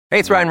Hey,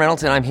 it's Ryan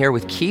Reynolds, and I'm here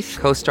with Keith,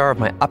 co-star of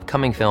my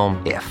upcoming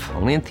film, If,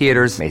 only in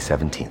theaters May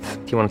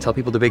 17th. Do you want to tell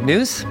people the big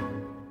news?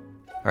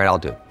 All right, I'll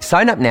do it.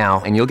 Sign up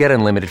now and you'll get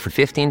unlimited for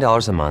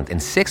 $15 a month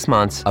and 6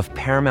 months of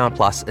Paramount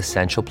Plus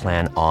Essential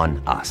Plan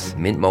on us.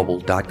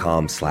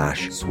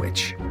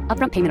 MintMobile.com/switch.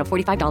 Upfront payment of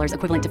 $45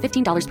 equivalent to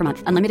 $15 per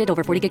month. Unlimited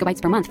over 40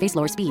 gigabytes per month. Face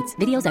lower speeds.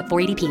 Videos at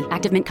 480p.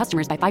 Active Mint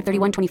customers by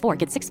 531.24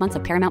 get 6 months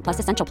of Paramount Plus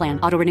Essential Plan.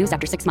 Auto renews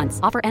after 6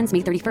 months. Offer ends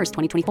May 31st,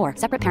 2024.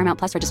 Separate Paramount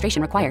Plus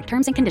registration required.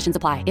 Terms and conditions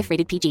apply if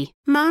rated PG.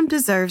 Mom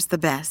deserves the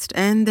best,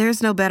 and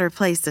there's no better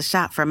place to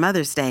shop for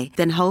Mother's Day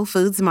than Whole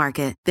Foods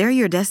Market. They're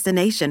your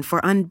destination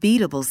for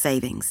unbeatable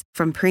savings.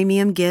 From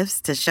premium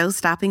gifts to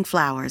show-stopping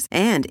flowers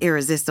and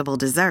irresistible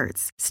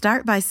desserts.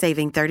 Start by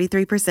saving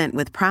 33%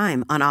 with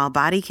Prime on all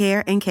body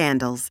care and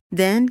candles.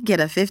 Then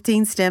get a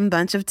 15-stem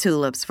bunch of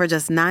tulips for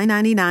just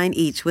 $9.99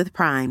 each with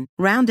Prime.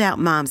 Round out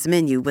Mom's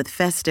menu with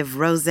festive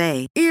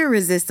rosé,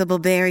 irresistible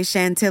berry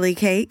chantilly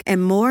cake,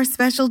 and more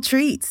special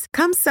treats.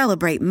 Come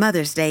celebrate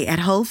Mother's Day at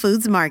Whole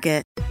Foods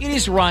Market. It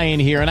is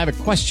Ryan here, and I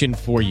have a question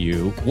for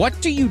you.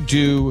 What do you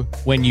do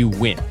when you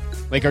win?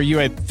 Like, are you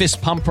a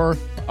fist pumper?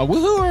 A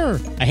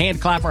woohooer, a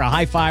hand clapper, a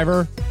high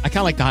fiver. I kind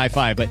of like the high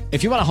five, but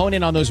if you want to hone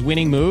in on those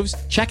winning moves,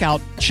 check out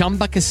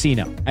Chumba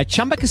Casino. At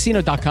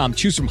ChumbaCasino.com,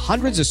 choose from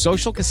hundreds of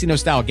social casino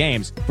style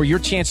games for your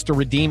chance to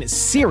redeem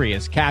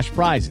serious cash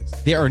prizes.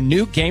 There are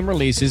new game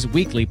releases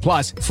weekly,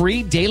 plus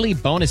free daily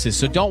bonuses.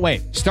 So don't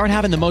wait. Start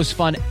having the most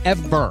fun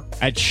ever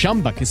at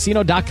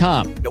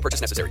ChumbaCasino.com. No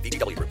purchase necessary.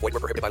 VGW. Void where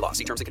prohibited by law.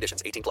 See terms and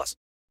conditions. 18+.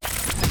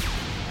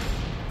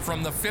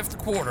 From the Fifth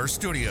Quarter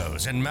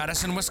Studios in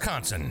Madison,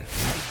 Wisconsin,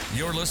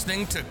 you're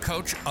listening to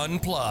Coach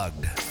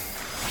Unplugged.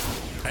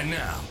 And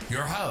now,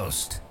 your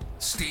host,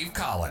 Steve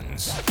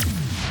Collins.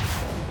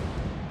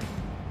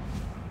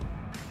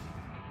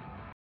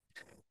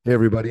 Hey,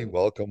 everybody.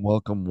 Welcome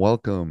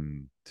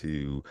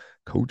to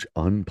Coach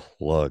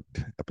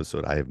Unplugged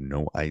episode. I have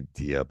no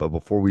idea. But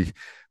before we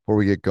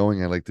get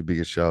going, I'd like to big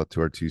a shout out to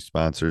our two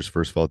sponsors.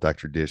 First of all,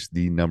 Dr. Dish,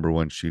 the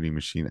 #1 shooting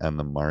machine on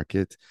the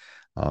market.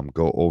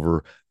 Go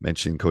over,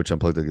 mention Coach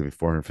Unplugged. They'll give you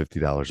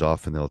 $450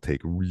 off, and they'll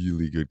take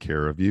really good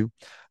care of you.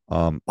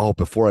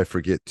 Before I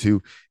forget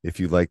too, if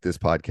you like this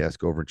podcast,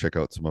 go over and check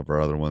out some of our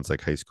other ones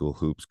like High School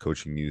Hoops,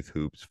 Coaching Youth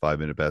Hoops,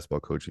 5-Minute Basketball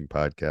Coaching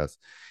Podcast.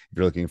 If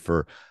you're looking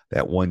for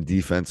that one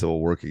defense that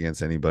will work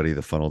against anybody,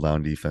 the Funnel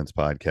Down Defense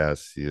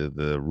Podcast,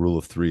 the Rule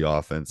of 3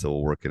 offense that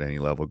will work at any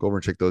level, go over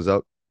and check those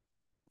out.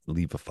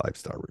 Leave a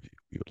 5-star review.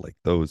 We would like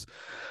those.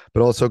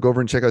 But also go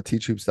over and check out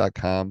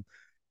teachhoops.com.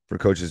 For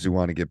coaches who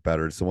want to get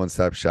better. It's a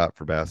one-stop shop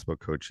for basketball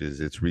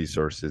coaches. It's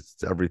resources,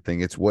 it's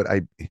everything. It's what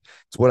I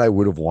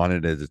would have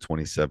wanted as a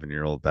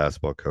 27-year-old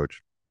basketball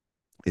coach.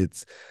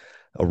 It's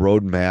a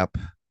roadmap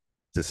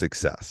to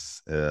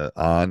success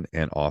on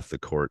and off the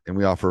court. And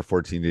we offer a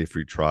 14-day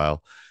free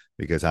trial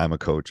because I'm a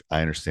coach.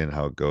 I understand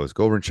how it goes.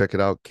 Go over and check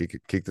it out.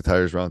 Kick the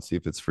tires around, see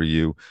if it's for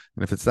you.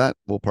 And if it's not,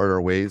 we'll part our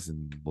ways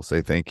and we'll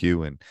say thank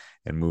you and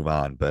move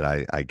on. But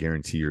I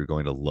guarantee you're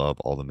going to love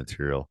all the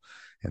material.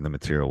 And the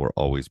material we're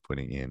always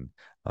putting in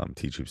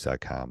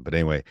teachhoops.com. But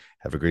anyway,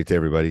 have a great day,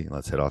 everybody.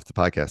 Let's head off the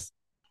podcast.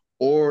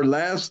 Or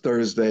last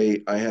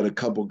Thursday, I had a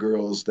couple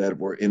girls that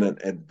were in an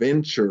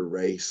adventure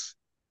race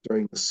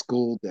during the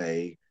school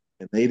day,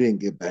 and they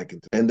didn't get back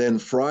into. And then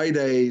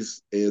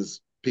Fridays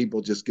is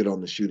people just get on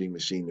the shooting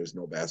machine. There's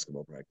no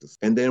basketball practice.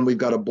 And then we've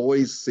got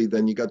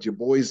then you got your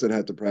boys that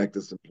have to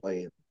practice and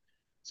play.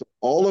 So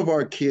all of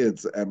our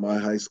kids at my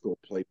high school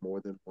play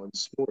more than one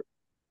sport.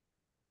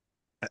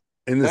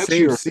 In the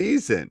same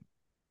season.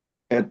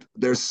 And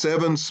there's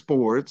 7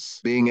 sports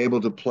being able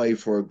to play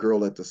for a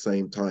girl at the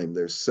same time.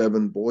 There's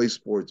 7 boy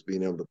sports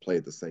being able to play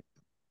at the same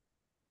time.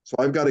 So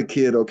I've got a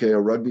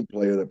rugby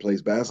player that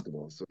plays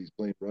basketball. So he's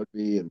playing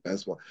rugby and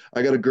basketball.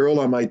 I got a girl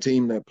on my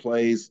team that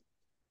plays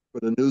for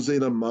the New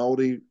Zealand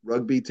Maori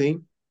rugby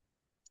team.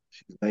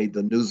 She's made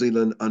the New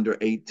Zealand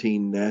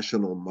under-18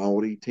 national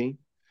Maori team.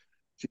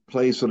 She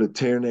plays for the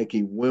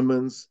Taranaki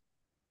women's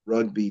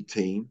rugby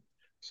team.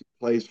 She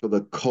plays for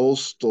the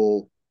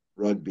Coastal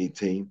rugby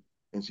team,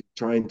 and she's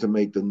trying to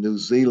make the New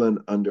Zealand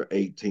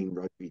under-18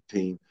 rugby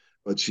team,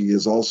 but she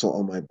is also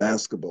on my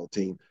basketball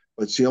team.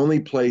 But she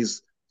only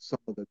plays some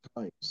of the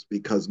times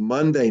because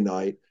Monday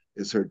night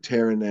is her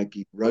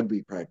Taranaki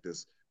rugby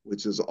practice,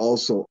 which is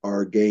also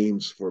our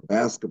games for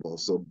basketball.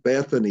 So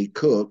Bethany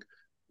Cook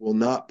will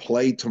not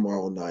play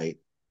tomorrow night,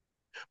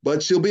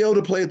 but she'll be able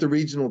to play at the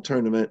regional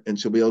tournament, and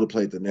she'll be able to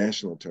play at the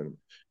national tournament.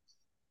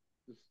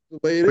 The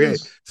way it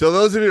is. So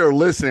those of you who are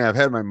listening, I've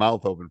had my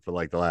mouth open for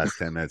like the last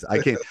 10 minutes. I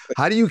can't.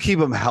 How do you keep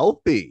them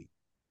healthy?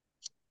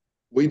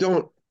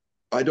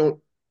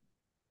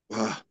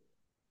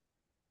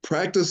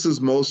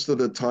 Practices most of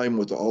the time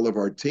with all of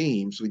our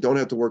teams. We don't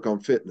have to work on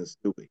fitness,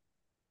 do we?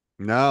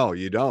 No,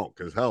 you don't.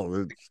 Because hell,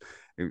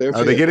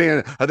 are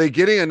they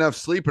getting enough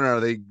sleep, and are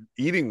they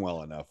eating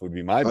well enough? Would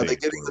be my. Are they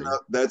getting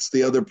enough? That's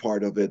the other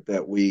part of it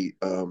that we.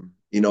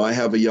 I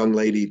have a young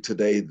lady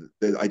today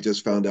that I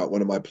just found out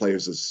one of my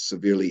players is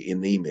severely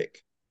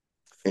anemic.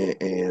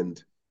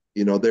 And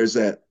there's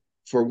that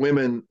for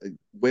women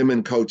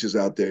coaches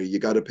out there, you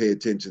got to pay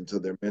attention to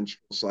their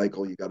menstrual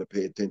cycle. You got to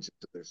pay attention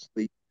to their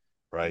sleep.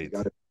 You Right.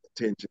 got to pay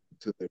attention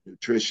to their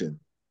nutrition.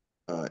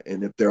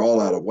 And if they're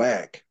all out of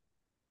whack,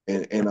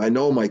 and I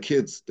know my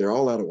kids, they're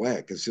all out of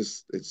whack. It's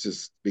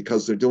just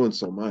because they're doing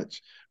so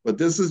much. But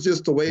this is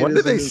just the way it When do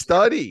is. they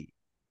study?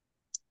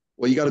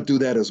 Well, you got to do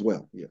that as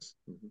well. Yes.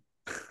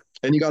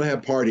 And you got to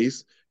have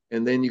parties,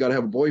 and then you got to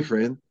have a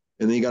boyfriend,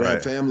 and then you got to have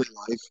Right. family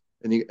life,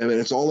 and I mean,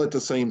 it's all at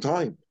the same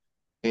time.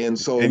 And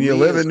so, And you me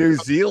live as in New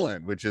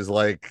Zealand, which is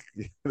like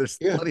there's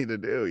yeah, plenty to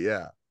do.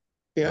 Yeah.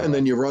 yeah, and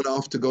then you run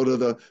off to go to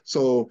the.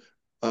 So,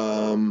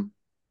 um,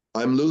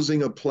 I'm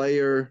losing a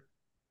player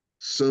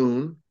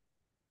soon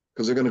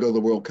because they're going to go to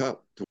the World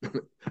Cup.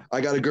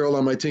 I got a girl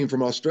on my team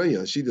from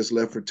Australia. She just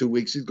left for 2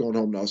 weeks. She's going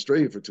home to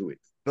Australia for 2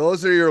 weeks.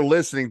 Those of you are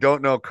listening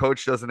don't know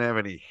Coach doesn't have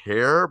any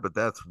hair, but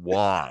that's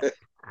why.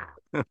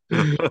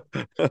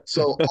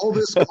 So all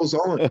this goes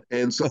on,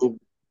 and so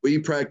we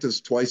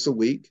practice twice a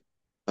week.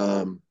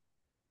 Um,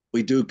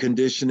 we do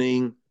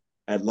conditioning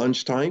at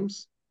lunch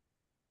times.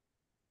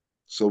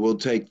 So we'll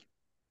take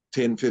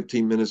 10,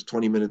 15 minutes,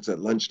 20 minutes at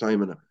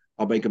lunchtime, and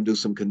I'll make them do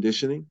some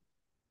conditioning.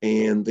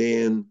 And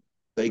then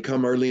they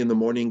come early in the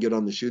morning, get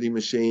on the shooting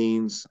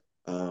machines.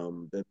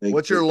 Then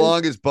What's your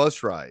longest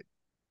bus ride?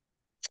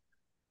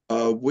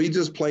 We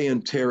just play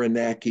in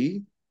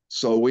Taranaki,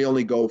 so we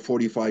only go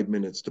 45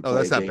 minutes to Oh, play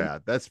that's a not game.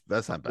 bad.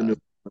 That's not bad.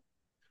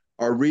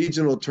 Our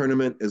regional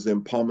tournament is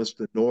in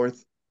Palmerston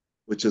North,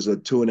 which is a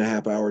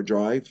 2.5 hour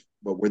drive,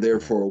 but we're there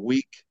for a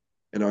week.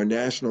 And our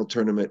national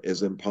tournament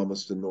is in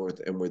Palmerston North,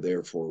 and we're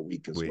there for a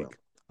week as well.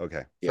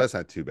 Okay. So Yeah. that's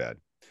not too bad.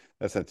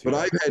 That's not too But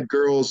bad. I've had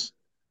girls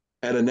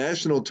at a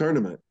national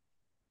tournament,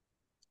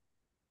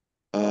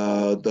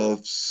 the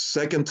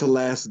second to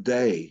last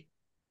day,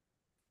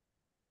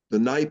 the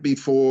night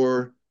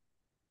before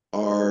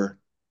it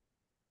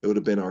would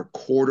have been our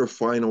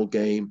quarterfinal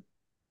game,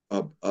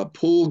 a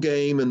pool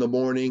game in the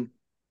morning,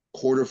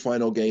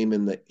 quarterfinal game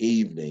in the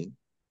evening.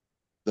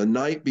 The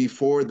night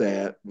before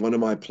that, one of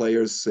my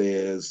players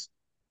says,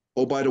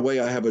 "Oh, by the way,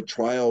 I have a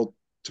trial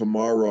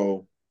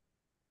tomorrow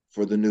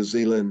for the New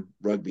Zealand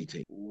rugby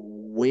team."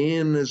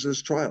 When is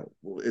this trial?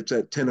 Well, it's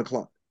at 10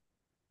 o'clock.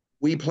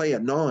 We play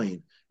at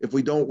 9. If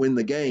we don't win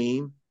the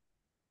game,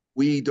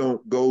 we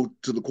don't go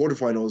to the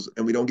quarterfinals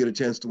and we don't get a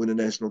chance to win a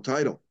national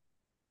title.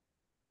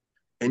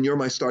 And you're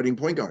my starting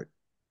point guard.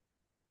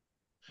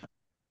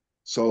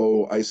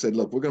 So I said,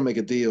 look, we're going to make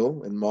a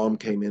deal. And mom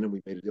came in and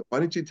we made a deal. Why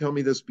didn't you tell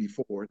me this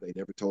before? They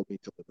never told me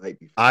till the night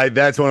before.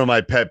 That's one of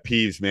my pet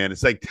peeves, man.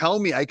 It's like, tell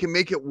me I can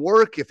make it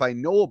work if I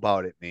know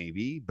about it,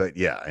 maybe. But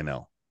yeah, I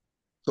know.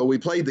 So we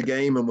played the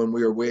game, and when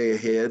we were way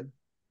ahead,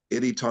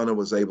 Iditana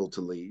was able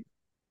to leave.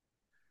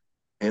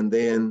 And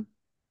then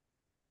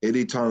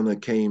Iditana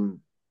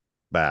came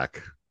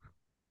back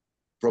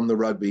from the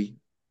rugby.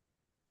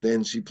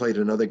 Then she played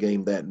another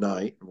game that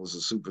night and was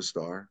a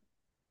superstar.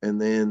 And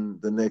then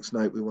the next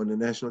night we won the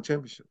national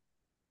championship.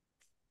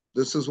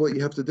 This is what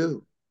you have to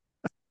do.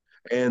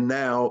 And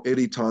now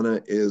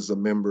Iditana is a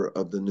member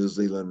of the New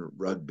Zealand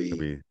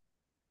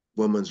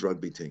women's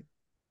rugby team.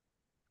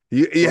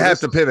 You have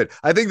to pivot.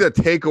 I think the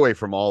takeaway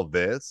from all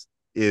this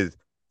is,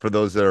 for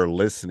those that are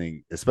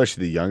listening,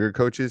 especially the younger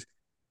coaches,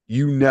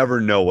 you never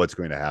know what's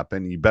going to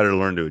happen. You better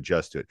learn to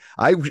adjust to it.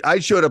 I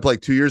showed up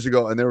like 2 years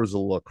ago, and there was a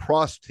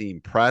lacrosse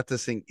team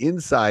practicing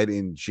inside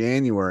in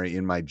January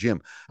in my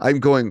gym. I'm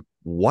going,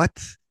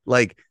 what?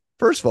 Like,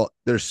 first of all,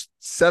 there's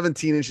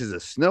 17 inches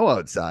of snow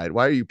outside.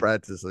 Why are you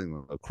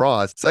practicing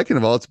lacrosse? Second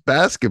of all, it's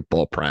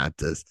basketball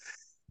practice.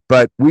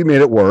 But we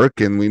made it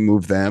work, and we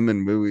moved them,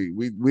 and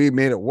we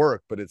made it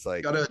work. But it's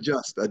like, got to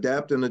adjust,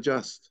 adapt, and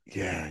adjust.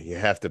 Yeah, you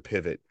have to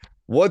pivot.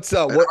 What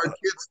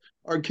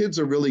our kids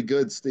are really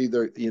good, Steve.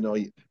 They're,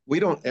 we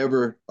don't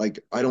ever, like,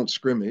 I don't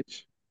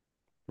scrimmage.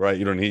 Right,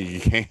 you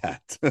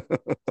can't. I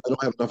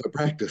don't have enough of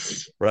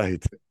practice.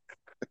 Right.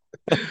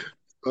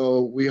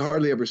 So we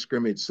hardly ever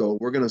scrimmage. So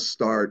we're going to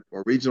start.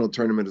 Our regional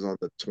tournament is on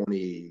the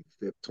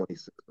 25th,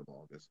 26th of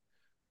August.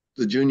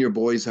 The junior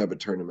boys have a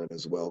tournament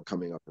as well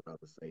coming up around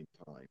the same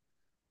time.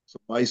 So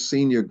my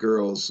senior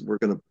girls, we're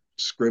going to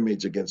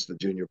scrimmage against the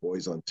junior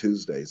boys on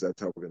Tuesdays. That's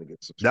how we're going to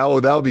get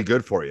some. That'll be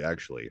good for you,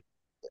 actually.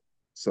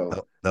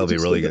 So that'll be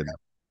really good.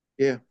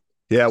 Yeah.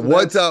 Yeah.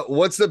 So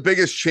what's the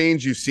biggest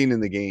change you've seen in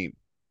the game,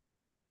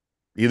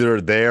 either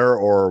there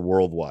or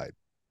worldwide?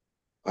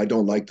 I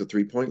don't like the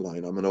 3-point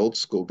line. I'm an old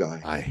school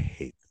guy.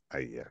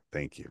 Yeah.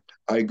 Thank you.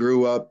 I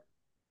grew up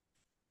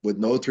with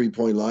no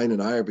 3-point line,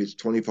 and I averaged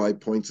 25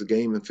 points a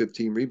game and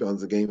 15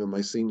 rebounds a game in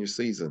my senior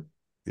season.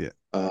 Yeah.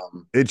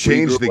 It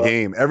changed the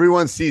game.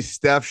 Everyone sees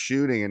Steph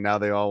shooting, and now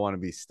they all want to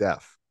be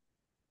Steph.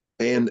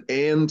 And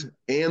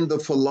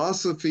the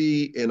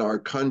philosophy in our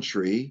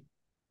country,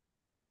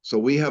 so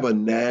we have a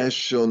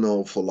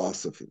national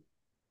philosophy.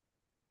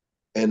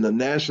 And the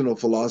national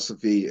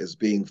philosophy is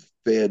being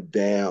fed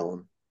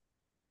down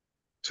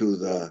to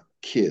the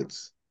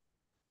kids,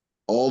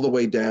 all the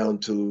way down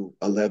to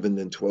 11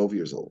 and 12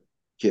 years old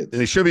kids. And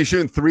they should be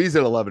shooting threes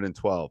at 11 and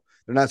 12.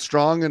 They're not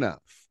strong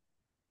enough.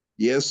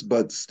 Yes,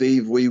 but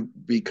Steve,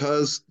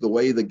 because the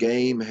way the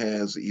game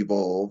has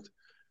evolved,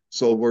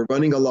 so we're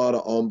running a lot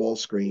of on-ball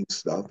screen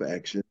stuff,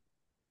 action,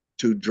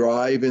 to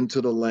drive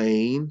into the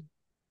lane,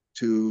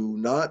 to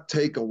not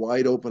take a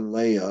wide open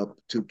layup,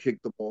 to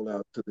kick the ball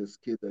out to this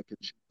kid that can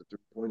shoot the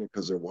three-pointer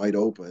because they're wide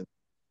open.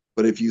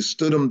 But if you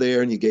stood them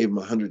there and you gave them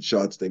 100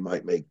 shots, they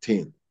might make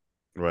 10.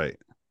 Right.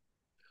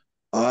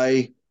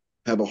 I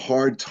have a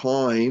hard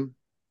time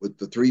with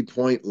the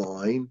three-point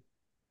line.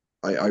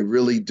 I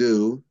really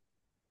do,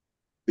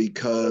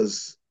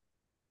 because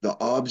the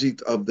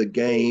object of the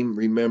game,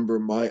 remember,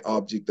 my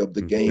object of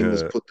the game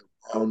is put the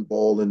round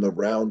ball in the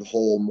round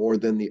hole more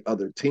than the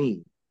other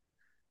team.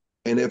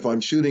 And if I'm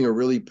shooting a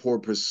really poor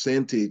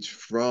percentage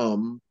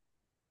from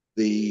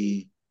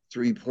the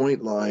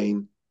 3-point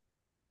line,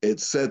 it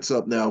sets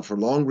up now for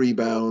long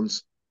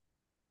rebounds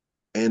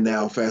and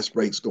now fast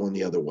breaks going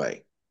the other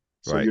way.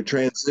 So Right. your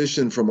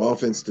transition from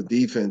offense to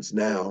defense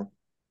now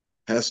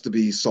has to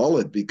be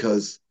solid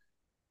because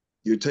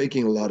you're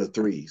taking a lot of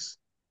threes.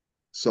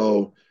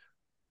 So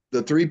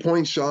the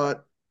 3-point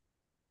shot,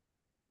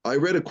 I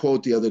read a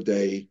quote the other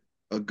day.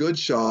 A good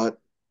shot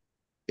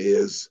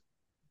is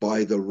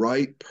by the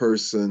right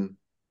person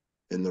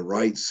in the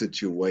right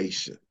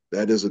situation.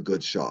 That is a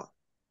good shot.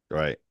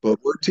 Right. But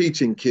we're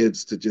teaching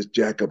kids to just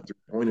jack up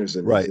 3-pointers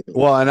and Right.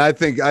 Well, and I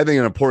think an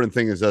important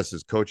thing is us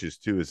as coaches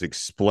too is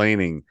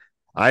explaining.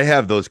 I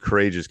have those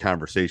courageous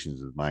conversations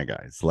with my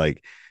guys.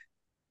 Like,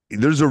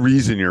 there's a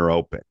reason you're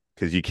open,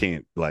 because you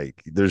can't,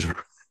 like, there's a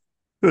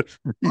reason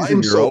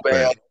I'm you're so open.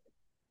 bad.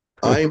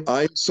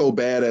 I'm so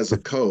bad as a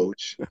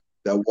coach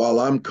that while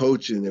I'm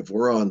coaching, if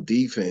we're on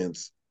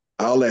defense,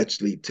 I'll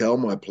actually tell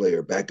my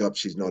player, back up,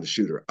 she's not a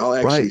shooter. I'll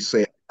actually Right.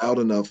 say it out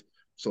enough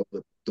so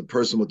the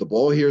person with the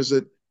ball hears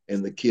it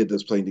and the kid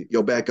that's playing,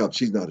 yo, back up,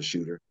 she's not a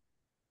shooter.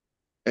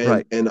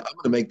 Right. And I'm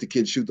going to make the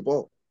kid shoot the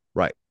ball.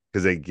 Right.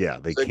 Because they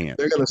can't. They're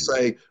going to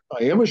say,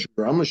 I am a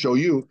shooter. I'm going to show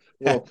you.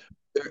 Well,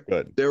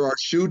 Good. there are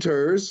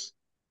shooters,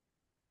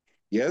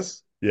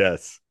 yes,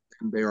 Yes.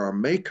 and there are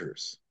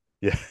makers.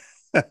 Yeah.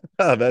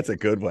 Oh, that's a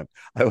good one.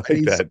 I I like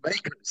need that.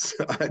 makers.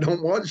 I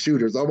don't want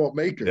shooters. I want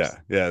makers. Yeah.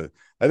 Yeah.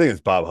 I think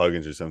it's Bob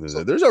Huggins or something.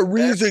 So There's a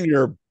reason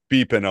you're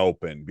beeping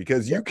open,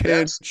 because yeah, you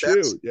can't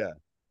shoot. Yeah.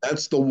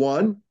 that's the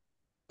one.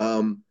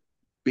 Um,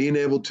 Being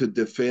able to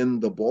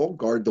defend the ball,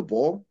 guard the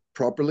ball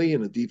properly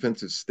in a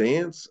defensive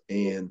stance,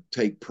 and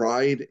take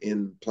pride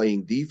in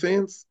playing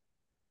defense.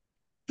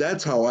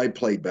 That's how I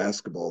played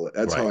basketball.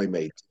 That's Right. how I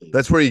made teams.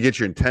 That's where you get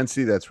your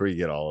intensity. That's where you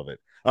get all of it.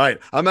 All right.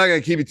 I'm not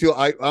going to keep you too.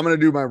 I'm going to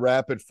do my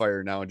rapid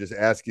fire now and just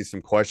ask you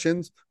some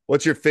questions.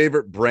 What's your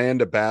favorite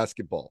brand of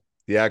basketball?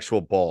 The actual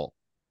ball.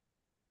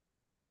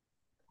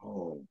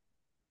 Oh,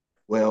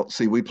 well,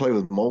 see, we play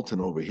with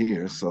Molten over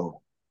here.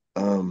 So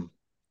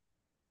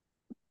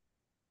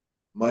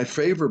my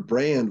favorite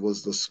brand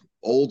was the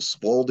old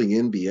Spalding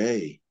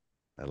NBA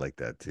I like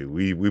that too.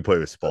 We play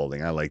with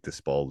Spalding. I like the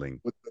Spalding.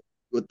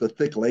 with the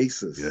thick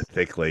laces. The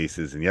thick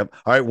laces. And yep.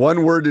 All right.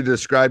 One word to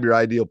describe your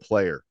ideal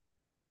player.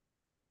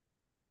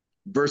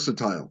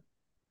 Versatile.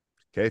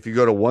 Okay. If you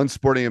go to one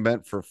sporting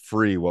event for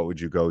free, what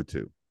would you go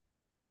to?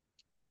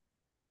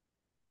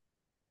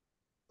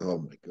 Oh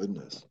my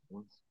goodness.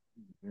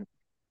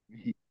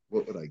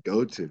 What would I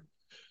go to?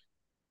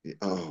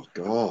 Oh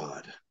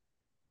God.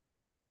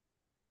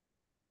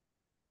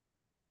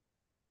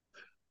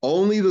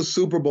 Only the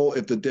Super Bowl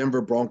if the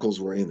Denver Broncos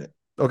were in it.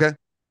 Okay.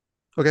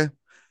 Okay.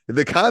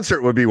 The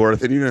concert would be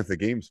worth it, even if the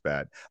game's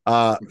bad.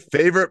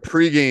 Favorite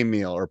pregame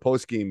meal or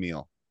postgame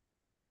meal?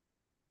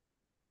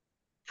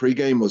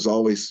 Pre-game was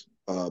always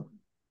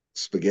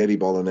spaghetti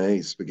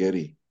bolognese,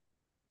 spaghetti.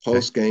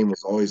 Post-game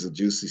was always a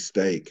juicy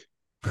steak.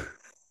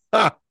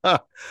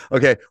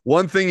 Okay.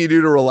 One thing you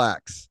do to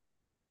relax.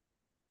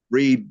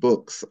 Read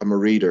books. I'm a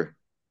reader.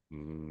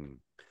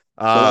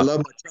 But I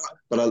love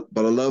but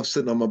I love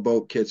sitting on my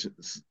boat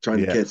trying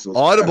to catch those.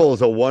 Audible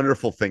is a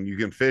wonderful thing. You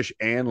can fish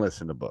and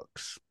listen to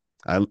books.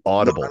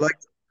 Audible. No,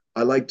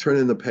 I like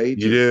turning the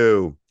pages. You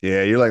do.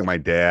 Yeah, you're like my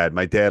dad.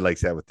 My dad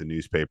likes that with the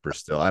newspaper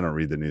still. I don't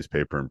read the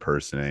newspaper in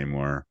person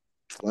anymore.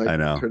 I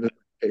know. Turning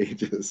the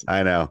pages.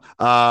 I know.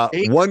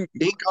 Ink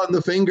on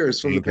the fingers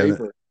from the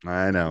paper.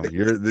 I know.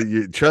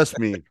 You trust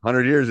me,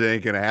 100 years it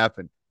ain't gonna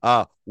happen.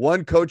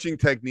 One coaching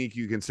technique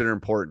you consider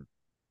important.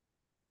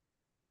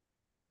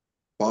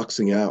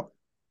 Boxing out.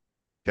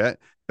 Okay.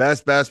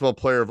 Best basketball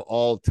player of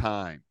all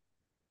time.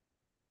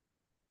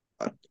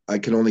 I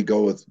can only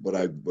go with what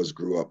I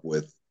grew up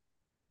with,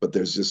 but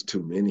there's just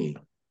too many.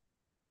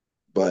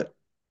 But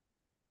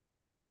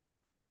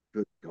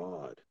good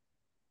God.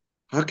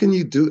 How can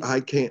you do? I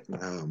can't.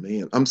 Oh,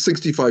 man. I'm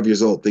 65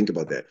 years old. Think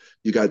about that.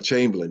 You got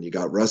Chamberlain, you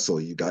got Russell,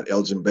 you got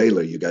Elgin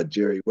Baylor, you got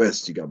Jerry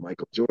West, you got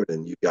Michael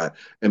Jordan,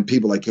 and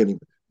people I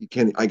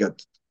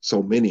got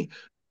so many.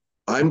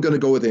 I'm going to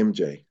go with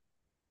MJ.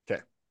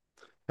 Okay.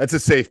 That's a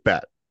safe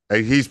bet.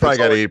 He's probably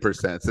got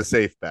 8%. It's a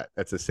safe bet.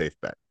 That's a safe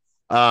bet.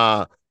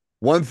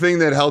 One thing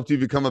that helped you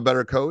become a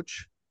better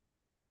coach?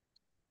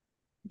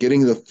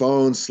 getting the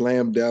phone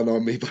slammed down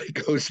on me by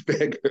Coach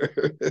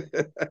Becker.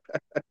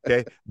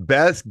 Okay.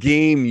 Best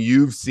game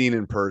you've seen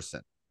in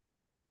person.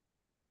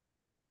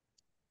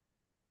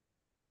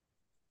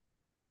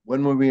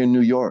 When were we in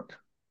New York?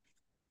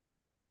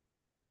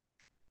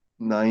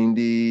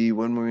 90,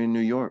 when were we in New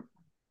York?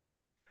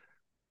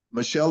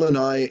 Michelle and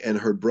I and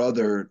her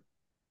brother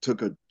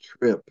took a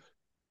trip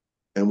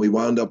and we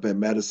wound up at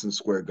Madison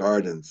Square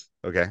Gardens.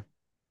 Okay.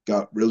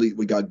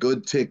 We got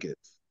good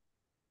tickets.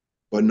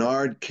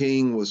 Bernard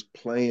King was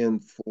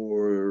playing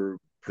for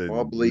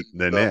probably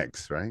The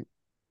Knicks, right?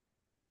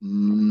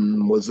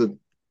 was it?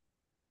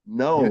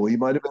 No, he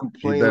might have been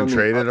He'd playing been on the.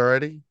 traded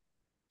already.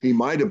 He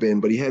might have been,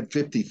 but he had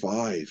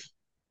 55.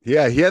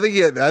 Yeah, I think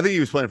he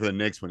was playing for the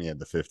Knicks when he had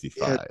the He had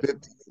 55.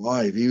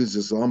 55. He was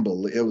just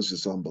unbelievable. It was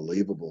just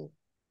unbelievable.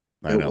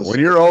 I It know. was. When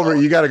you're over,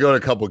 you got to go to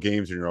a couple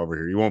games when you're over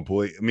here. You won't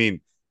believe. I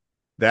mean,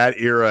 that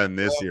era and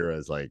this era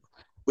is like.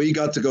 We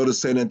got to go to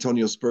San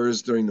Antonio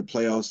Spurs during the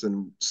playoffs,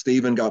 and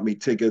Steven got me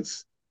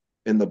tickets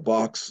in the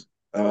box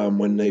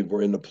when they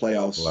were in the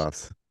playoffs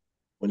Lots.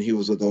 when he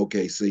was with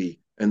OKC,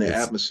 and the It's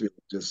atmosphere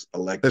was just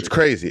electric. It's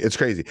crazy. It's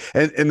crazy.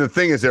 And the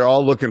thing is, they're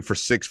all looking for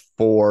 6'4",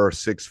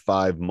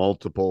 6'5",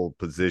 multiple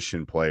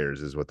position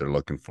players is what they're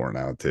looking for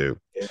now too.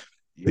 Yeah.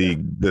 Yeah.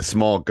 The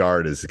small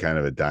guard is kind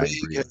of a dying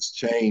breed. It's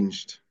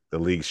changed. The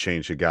league's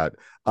changed. It got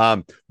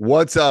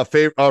what's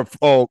favorite?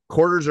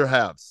 Quarters or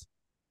halves?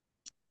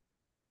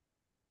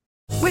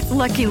 With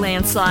Lucky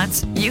Land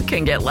Slots, you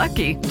can get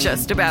lucky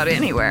just about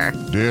anywhere.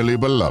 Dearly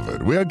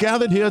beloved, we are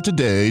gathered here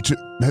today to.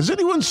 Has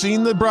anyone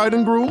seen the bride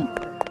and groom?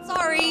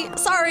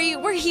 Sorry,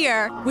 we're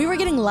here. We were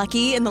getting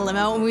lucky in the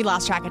limo and we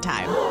lost track of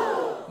time.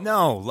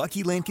 No,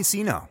 Lucky Land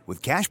Casino,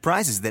 with cash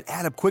prizes that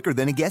add up quicker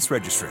than a guest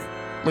registry.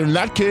 In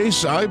that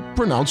case, I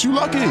pronounce you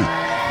lucky.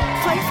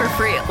 Play for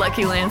free at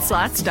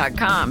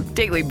LuckyLandSlots.com.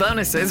 Daily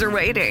bonuses are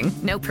waiting.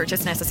 No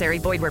purchase necessary.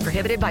 Void where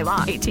prohibited by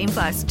law.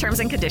 18+. Terms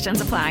and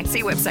conditions apply.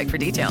 See website for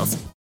details.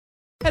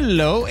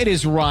 Hello, it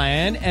is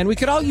Ryan, and we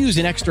could all use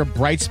an extra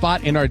bright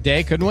spot in our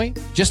day, couldn't we?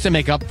 Just to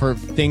make up for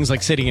things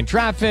like sitting in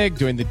traffic,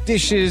 doing the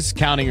dishes,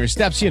 counting your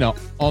steps,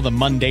 all the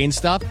mundane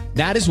stuff.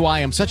 That is why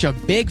I'm such a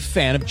big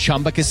fan of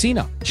Chumba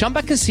Casino.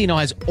 Chumba Casino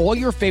has all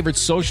your favorite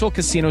social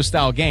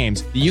casino-style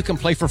games that you can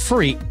play for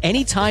free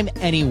anytime,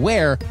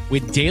 anywhere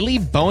with daily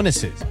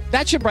bonuses.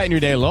 That should brighten your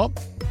day a little.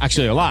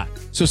 Actually, a lot.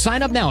 So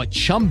sign up now at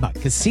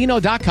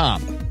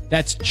ChumbaCasino.com.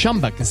 That's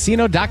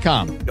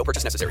ChumbaCasino.com. No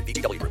purchase necessary.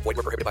 VGW Group. Void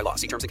where prohibited by law.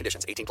 See terms and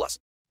conditions. 18+. I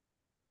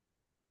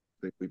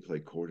think we play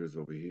quarters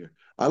over here.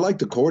 I like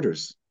the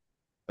quarters.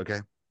 Okay.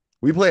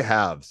 We play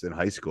halves in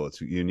high school.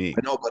 It's unique.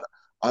 I know, but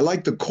I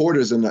like the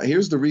quarters, and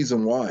here's the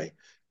reason why.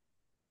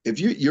 If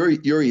your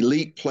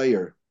elite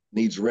player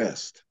needs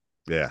rest,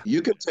 Yeah.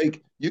 you can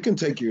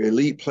take your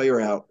elite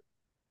player out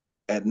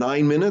at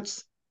 9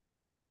 minutes,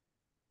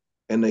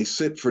 and they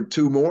sit for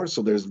two more.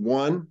 So there's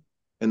one,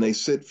 and they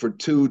sit for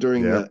two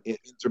during the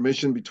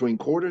intermission between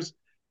quarters,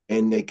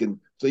 and they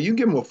can. So you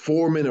give them a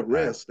 4-minute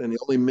rest, and they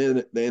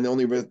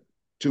only rest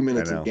 2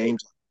 minutes of game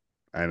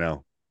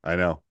time. I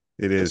know.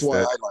 It is. That's why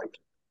I like it.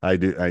 I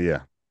do.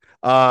 Yeah.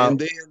 And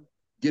then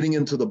getting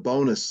into the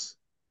bonus,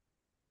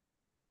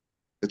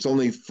 it's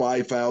only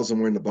 5 fouls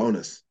and we're in the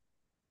bonus.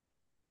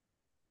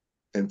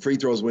 And free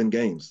throws win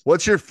games.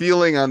 What's your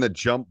feeling on the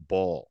jump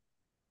ball?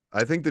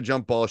 I think the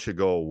jump ball should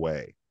go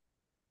away.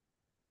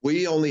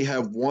 We only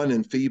have one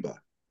in FIBA.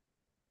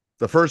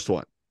 The first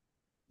one.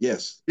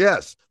 Yes.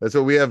 Yes. That's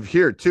what we have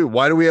here too.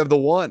 Why do we have the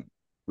one?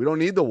 We don't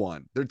need the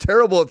one. They're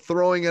terrible at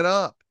throwing it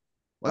up.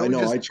 I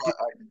know. I try.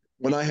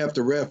 When I have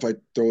to ref, I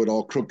throw it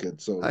all crooked.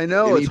 So I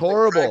know it's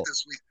horrible.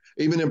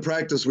 Even in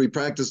practice, we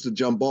practice the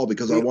jump ball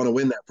because I want to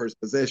win that first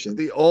possession.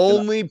 The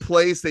only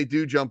place they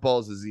do jump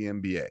balls is the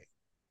NBA.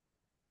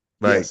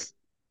 Like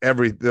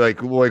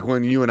like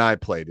when you and I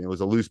played, and it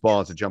was a loose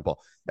ball, it's a jump ball.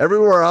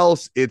 Everywhere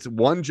else, it's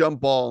one jump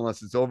ball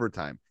unless it's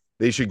overtime.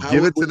 They should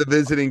give it to the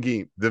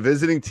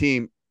visiting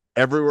team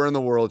everywhere in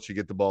the world should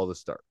get the ball to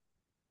start.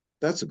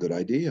 That's a good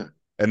idea.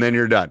 And then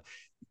you're done.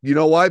 You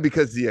know why?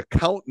 Because the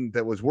accountant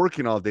that was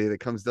working all day that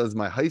does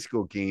my high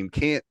school game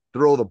can't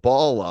throw the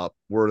ball up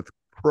worth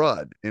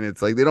crud. And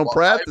it's like they don't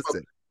practice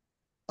it.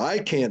 I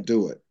can't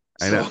do it.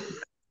 I know.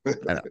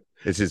 I know.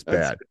 It's just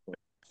bad.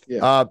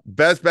 Yeah.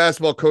 Best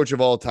basketball coach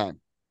of all time.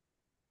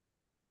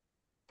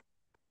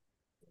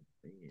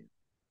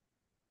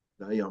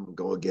 Now I'm gonna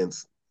go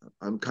against.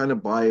 I'm kind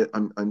of biased.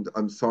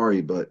 I'm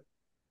sorry, but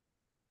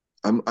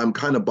I'm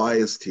kind of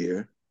biased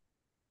here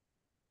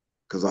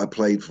because I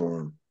played for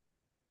him.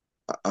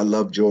 I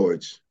love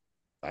George.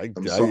 I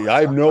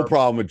have no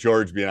problem with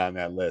George being on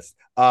that list.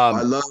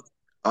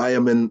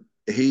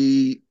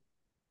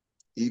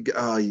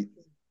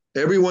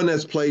 Everyone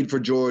that's played for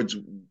George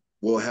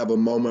will have a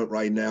moment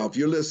right now. If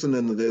you're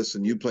listening to this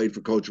and you played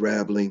for Coach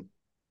Raveling,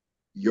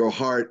 your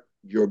heart,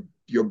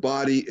 your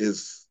body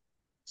is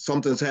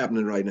something's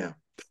happening right now.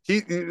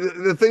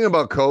 The thing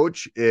about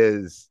Coach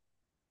is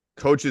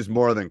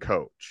more than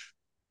coach,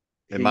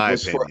 in my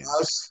opinion.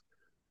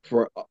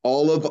 For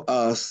all of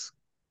us,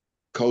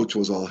 Coach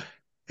was a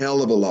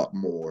hell of a lot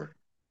more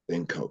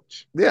than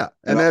coach. Yeah,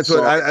 and that's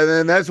what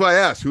and that's why I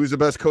asked, who's the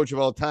best coach of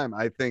all time?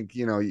 I think,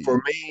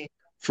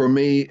 for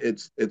me,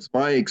 it's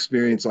my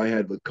experience I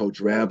had with Coach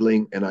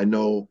Raveling, and I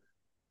know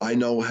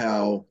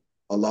how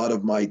a lot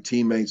of my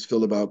teammates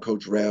feel about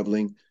Coach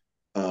Raveling.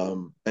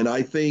 And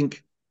I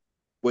think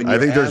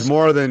there's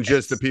more than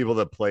just the people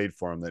that played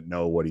for him that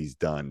know what he's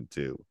done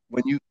too.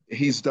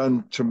 He's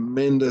done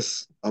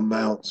tremendous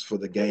amounts for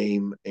the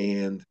game,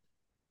 and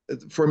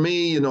for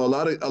me, a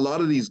lot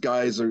of these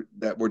guys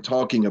that we're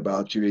talking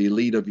about, your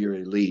elite of your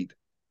elite,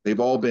 they've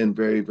all been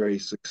very, very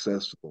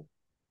successful.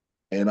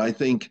 And I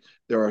think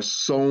there are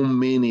so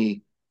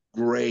many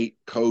great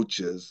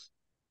coaches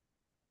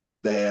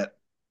that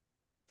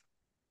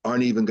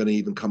aren't even going to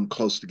even come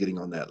close to getting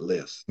on that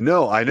list.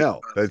 No, I know.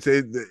 It's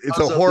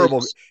a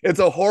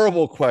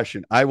horrible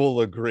question. I will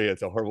agree.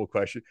 It's a horrible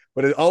question,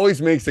 but it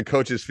always makes the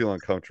coaches feel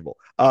uncomfortable.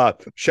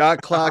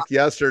 Shot clock,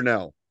 yes or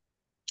no?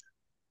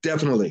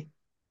 Definitely.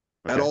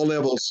 Okay. At all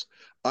levels.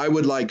 I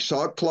would like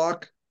shot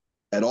clock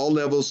at all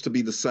levels to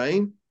be the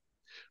same.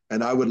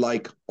 And I would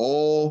like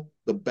all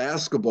the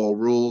basketball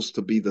rules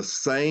to be the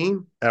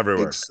same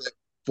everywhere except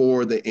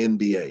for the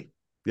NBA.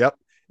 Yep.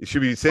 It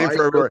should be the same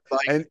for everywhere.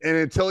 And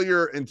until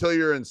you're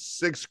in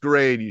sixth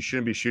grade, you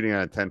shouldn't be shooting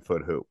on a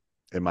 10-foot hoop,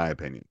 in my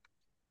opinion.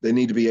 They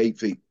need to be 8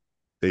 feet.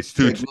 It's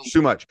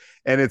too much.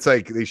 And it's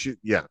like they should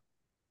have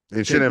a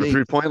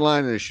 3-point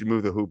line, and they should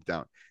move the hoop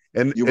down.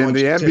 And the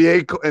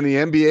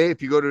NBA,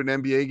 if you go to an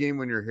NBA game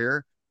when you're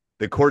here,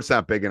 the court's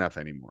not big enough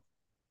anymore.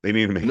 They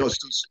need to make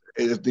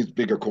it needs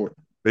bigger court.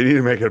 They need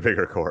to make it a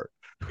bigger court.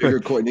 Bigger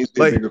court. It needs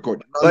to be a bigger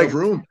court. Not enough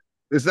room.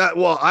 It's not.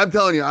 Well, I'm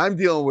telling you,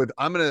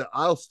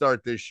 I'll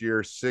start this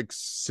year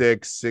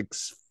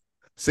 6'6",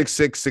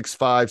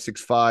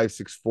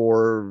 6'5",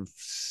 6'4",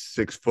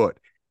 6 foot.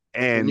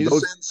 And can you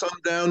send some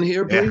down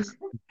here, please?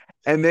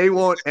 Yeah. And they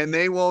won't.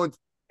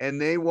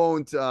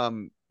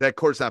 That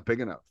court's not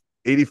big enough.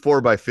 84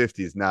 by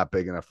 50 is not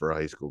big enough for a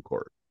high school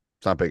court.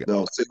 It's not big enough.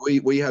 No, see,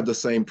 we have the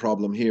same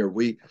problem here.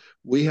 We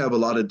have a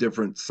lot of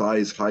different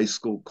size high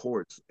school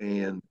courts,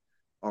 and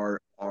our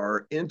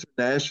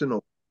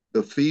international,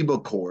 the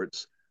FIBA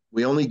courts,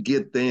 we only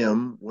get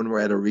them when we're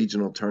at a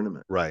regional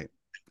tournament. Right.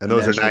 And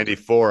those are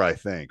 94, I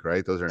think,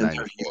 right? Those are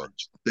 94.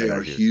 They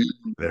are huge.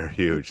 They're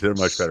huge. They're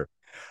much better.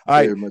 All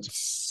right.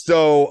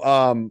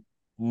 So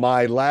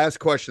my last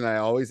question I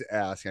always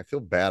ask, I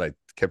feel bad I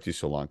kept you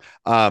so long.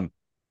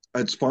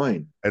 It's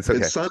fine. It's okay.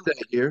 It's Sunday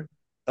here.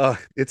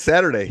 It's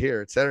Saturday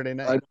here. It's Saturday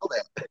night. I know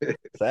that.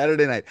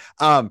 Saturday night.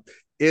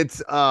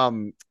 It's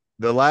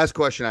the last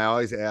question I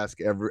always ask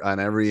on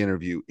every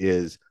interview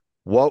is,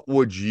 what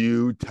would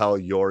you tell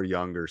your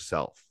younger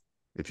self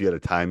if you had a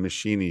time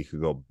machine and you could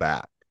go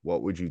back?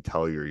 What would you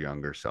tell your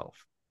younger self?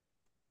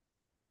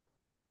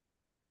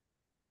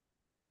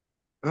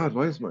 God,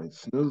 why is mine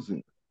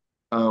snoozing?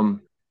 Can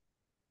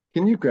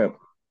you grab?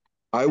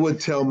 I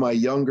would tell my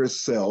younger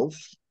self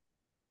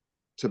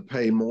to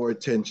pay more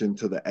attention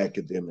to the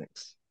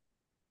academics.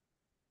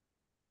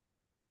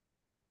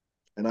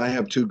 And I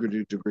have 2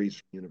 degrees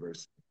from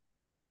university.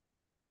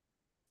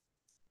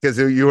 Because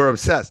you were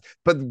obsessed,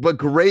 but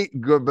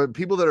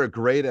people that are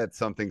great at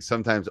something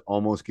sometimes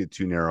almost get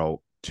too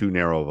narrow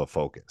of a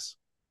focus.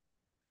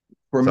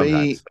 For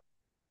me,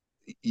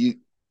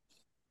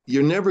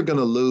 you're never going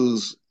to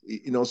lose.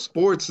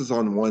 Sports is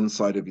on one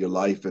side of your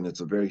life, and it's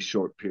a very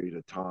short period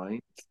of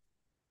time.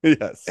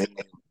 Yes, and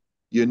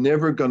you're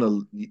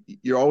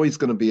always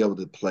going to be able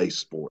to play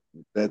sport.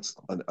 That's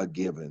a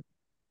given.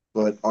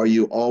 But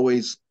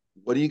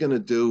what are you going to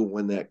do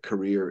when that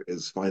career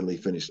is finally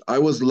finished? I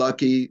was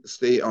lucky.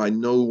 I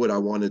know what I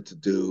wanted to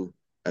do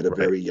at a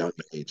very young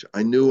age.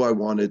 I knew I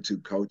wanted to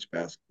coach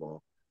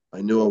basketball. I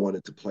knew I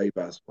wanted to play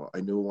basketball. I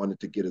knew I wanted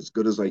to get as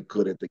good as I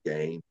could at the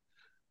game.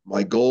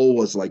 My goal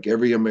was like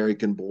every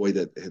American boy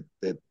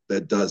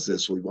that does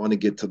this. We want to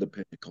get to the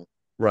pinnacle.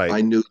 Right. I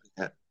knew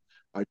that.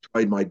 I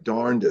tried my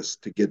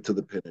darndest to get to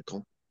the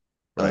pinnacle.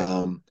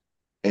 Right.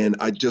 And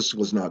I just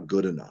was not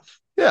good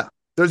enough. Yeah.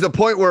 There's a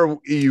point where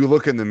you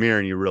look in the mirror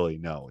and you really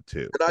know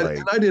too. And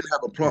I didn't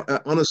have a problem.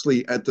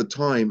 Honestly, at the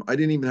time, I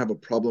didn't even have a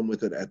problem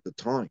with it at the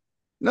time.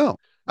 No,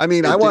 I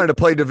mean, I wanted to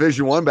play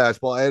Division I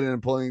basketball. I ended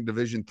up playing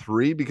Division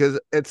III because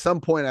at some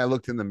point I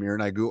looked in the mirror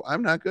and I go,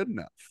 I'm not good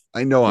enough.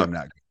 I know I'm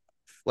not good enough.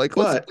 Like,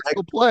 let's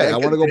go play. I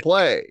want to go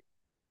play.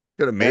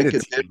 Could have made it.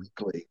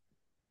 Academically,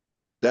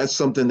 that's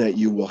something that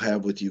you will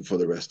have with you for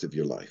the rest of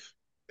your life.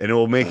 And it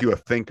will make you a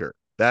thinker.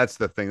 That's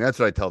the thing. That's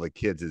what I tell the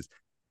kids is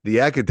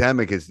the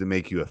academic is to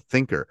make you a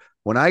thinker.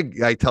 When I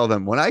tell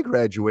them when I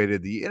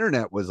graduated, the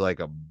internet was like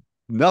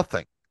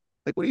nothing.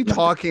 Like, what are you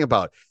talking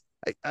about?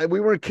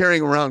 We weren't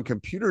carrying around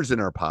computers in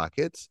our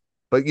pockets,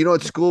 but you know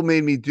what school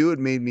made me do? It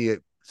made me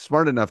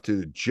smart enough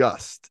to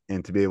adjust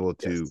and to be able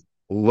to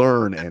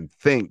learn and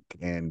think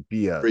and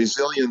be a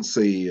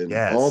resiliency and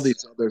all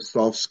these other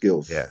soft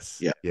skills. Yes.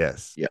 Yeah.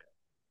 Yes. Yeah.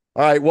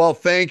 All right. Well,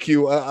 thank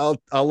you.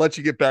 I'll let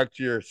you get back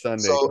to your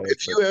Sunday. So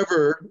if you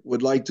ever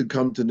would like to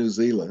come to New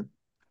Zealand,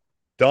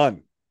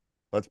 done.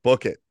 Let's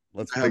book it.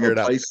 Let's figure it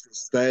out. Place to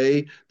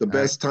stay. The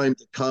best time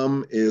to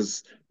come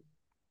is,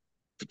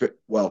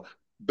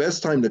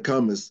 best time to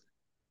come is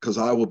because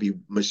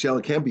Michelle,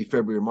 it can't be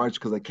February or March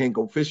because I can't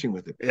go fishing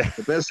with it. Yeah.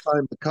 The best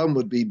time to come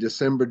would be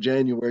December,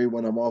 January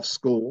when I'm off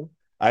school.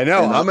 I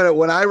know.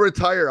 When I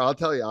retire, I'll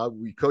tell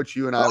you, Coach,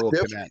 you and I will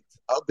connect.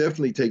 I'll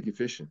definitely take you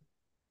fishing.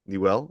 You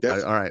will?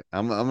 All right.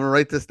 I'm gonna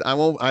write this. I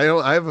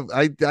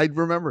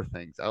remember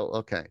things.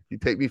 Okay. You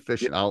take me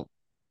fishing.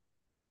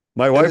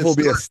 My wife will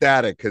be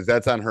ecstatic because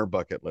that's on her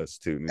bucket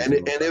list too.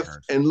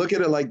 And look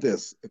at it like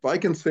this: if I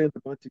can send a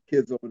bunch of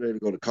kids over there to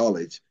go to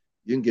college,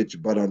 you can get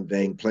your butt on the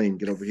dang plane,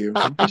 get over here.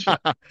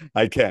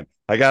 I can.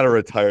 I got to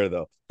retire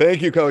though.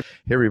 Thank you, Coach.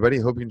 Hey, everybody.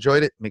 Hope you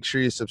enjoyed it. Make sure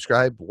you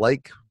subscribe,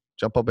 like,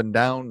 jump up and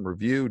down,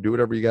 review, do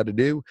whatever you got to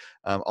do.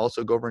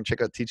 Also, go over and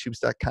check out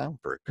teachhoops.com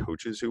for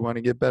coaches who want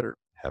to get better.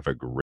 Have a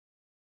great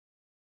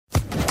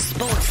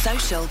Sports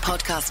Social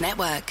Podcast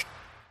Network.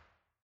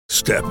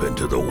 Step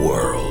into the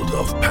world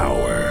of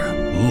power,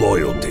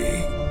 loyalty,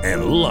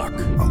 and luck.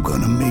 I'm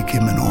going to make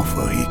him an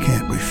offer he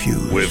can't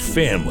refuse. With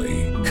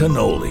family,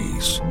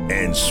 cannolis,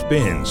 and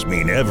spins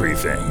mean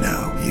everything.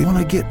 Now, you want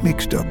to get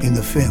mixed up in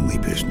the family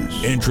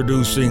business.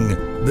 Introducing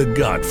The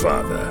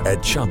Godfather at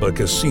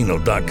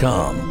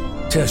ChumbaCasino.com.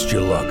 Test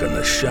your luck in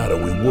the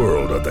shadowy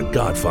world of The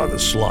Godfather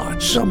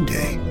slot.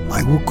 Someday,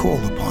 I will call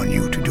upon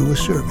you to do a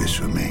service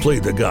for me. Play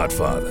The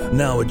Godfather,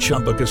 now at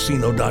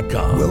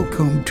ChumbaCasino.com.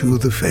 Welcome to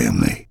the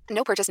family.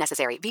 No purchase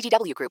necessary.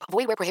 VGW Group.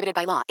 Void where prohibited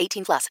by law.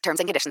 18+. Terms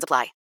and conditions apply.